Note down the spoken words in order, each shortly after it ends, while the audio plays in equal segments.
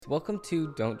Welcome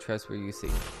to Don't Trust What You See,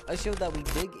 a show that we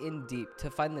dig in deep to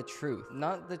find the truth,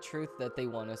 not the truth that they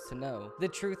want us to know, the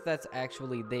truth that's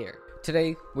actually there.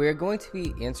 Today, we are going to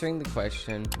be answering the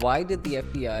question, why did the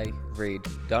FBI raid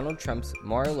Donald Trump's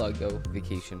Mar-a-Lago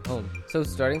vacation home? So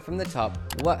starting from the top,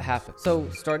 what happened? So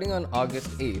starting on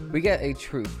August 8th, we get a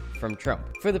truth from Trump.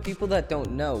 For the people that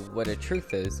don't know what a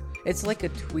truth is, it's like a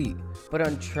tweet, but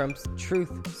on Trump's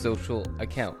Truth social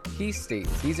account. He states,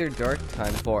 "These are dark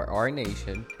times for our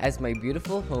nation, as my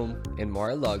beautiful home in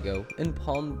Mar-a-Lago in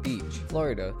Palm Beach,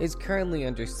 Florida, is currently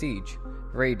under siege,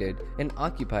 raided, and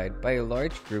occupied by a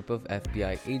large group of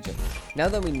FBI agents." Now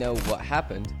that we know what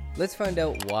happened, let's find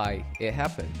out why it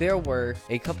happened. There were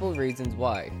a couple of reasons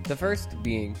why. The first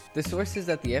being, the sources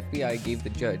that the FBI gave the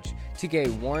judge to get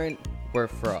a warrant were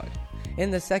fraud.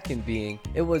 And the second being,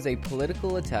 it was a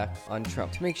political attack on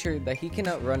Trump to make sure that he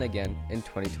cannot run again in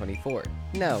 2024.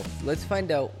 Now, let's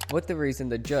find out what the reason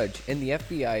the judge and the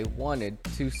FBI wanted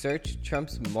to search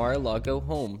Trump's Mar-a-Lago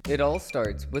home. It all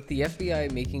starts with the FBI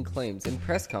making claims in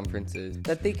press conferences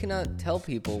that they cannot tell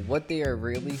people what they are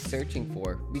really searching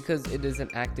for because it is an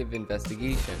active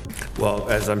investigation. Well,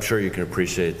 as I'm sure you can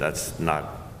appreciate, that's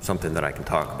not something that I can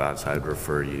talk about, so I'd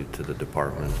refer you to the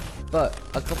department. But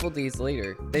a couple days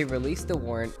later, they released a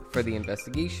warrant for the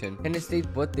investigation and it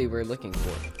stated what they were looking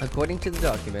for. According to the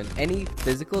document, any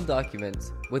physical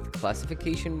documents with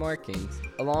classification markings,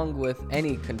 along with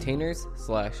any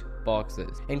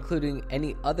containers/boxes, including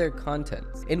any other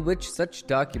contents in which such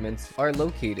documents are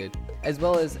located, as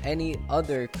well as any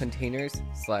other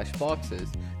containers/boxes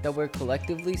that were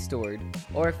collectively stored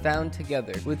or found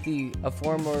together with the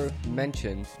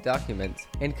aforementioned documents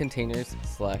and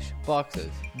containers/boxes.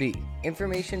 B.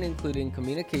 Information including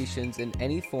communications in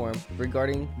any form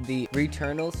regarding the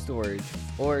returnal, storage,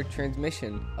 or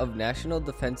transmission of national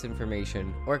defense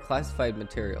information or classified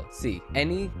material. C.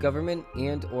 Any government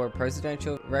and or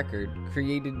presidential record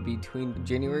created between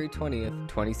January 20th,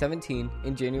 2017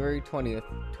 and January 20th,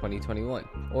 2021.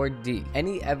 Or D.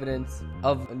 Any evidence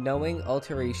of knowing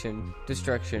alteration,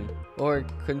 destruction, or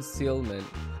concealment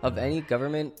of any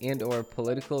government and or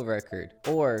political record,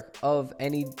 or of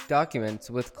any documents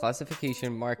with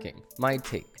classification marking. My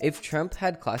take: if Trump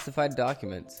had classified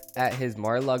documents at his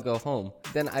Mar-a-Lago home,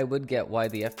 then I would get why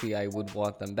the FBI would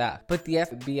want them back. But the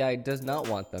FBI does not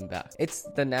want them back. It's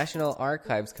the National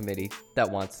Archives Committee that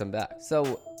wants them back.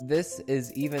 So this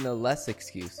is even a less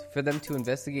excuse for them to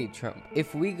investigate Trump.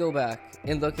 If we go back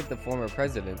and look at the former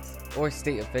presidents or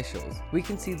state officials, we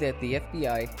can see that the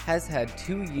FBI has had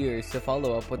 2 years to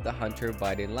follow up with the Hunter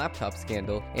Biden laptop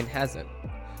scandal and hasn't.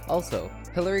 Also,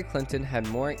 Hillary Clinton had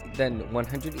more than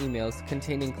 100 emails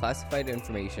containing classified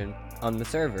information on the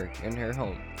server in her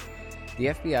home. The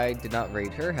FBI did not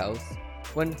raid her house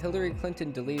when Hillary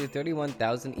Clinton deleted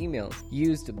 31,000 emails,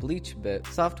 used BleachBit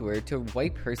software to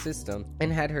wipe her system,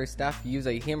 and had her staff use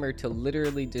a hammer to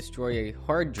literally destroy a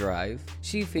hard drive.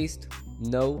 She faced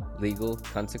no legal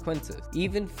consequences.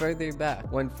 Even further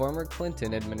back, when former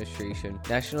Clinton administration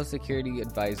National Security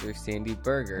Advisor Sandy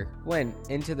Berger went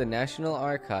into the National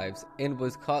Archives and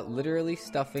was caught literally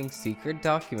stuffing secret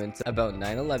documents about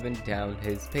 9/11 down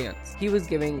his pants. He was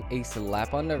given a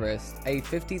slap on the wrist, a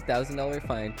 $50,000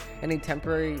 fine, and a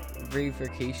temporary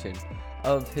revocation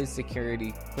of his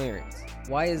security clearance.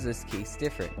 Why is this case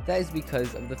different? That is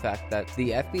because of the fact that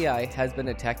the FBI has been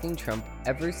attacking Trump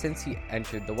ever since he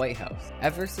entered the White House.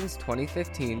 Ever since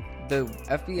 2015, the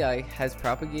FBI has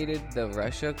propagated the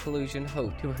Russia collusion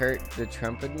hoax to hurt the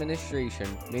Trump administration,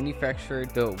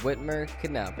 manufactured the Whitmer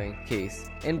kidnapping case,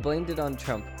 and blamed it on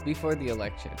Trump before the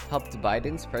election, helped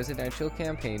Biden's presidential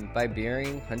campaign by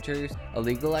burying Hunter's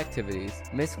illegal activities,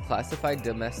 misclassified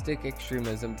domestic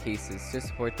extremism cases to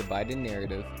support the Biden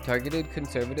narrative, targeted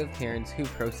conservative parents who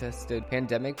protested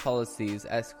pandemic policies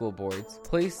at school boards,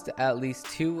 placed at least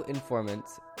 2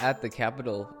 informants at the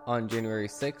Capitol on January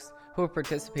 6th who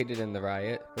participated in the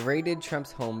riot, raided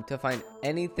Trump's home to find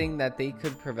anything that they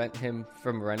could prevent him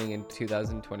from running in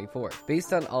 2024.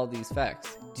 Based on all these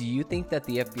facts, do you think that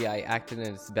the FBI acted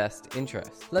in its best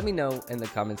interest? Let me know in the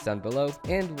comments down below,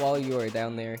 and while you are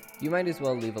down there, you might as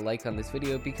well leave a like on this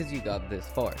video because you got this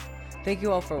far. Thank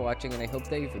you all for watching, and I hope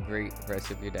that you have a great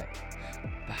rest of your day.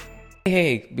 Bye.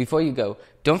 Hey, before you go,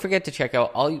 don't forget to check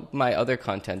out all my other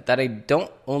content that I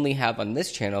don't only have on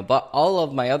this channel, but all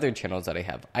of my other channels that I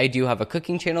have. I do have a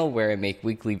cooking channel where I make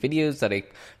weekly videos that I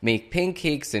make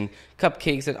pancakes and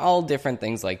cupcakes and all different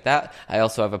things like that. I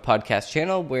also have a podcast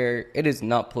channel where it is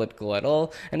not political at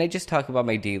all, and I just talk about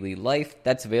my daily life.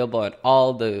 That's available on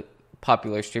all the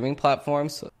popular streaming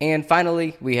platforms. And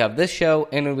finally, we have this show,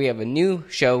 and we have a new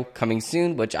show coming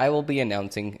soon, which I will be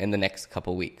announcing in the next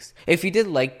couple weeks. If you did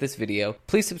like this video,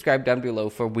 please subscribe down below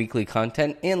for weekly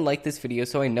content and like this video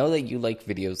so I know that you like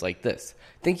videos like this.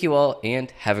 Thank you all,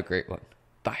 and have a great one.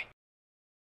 Bye.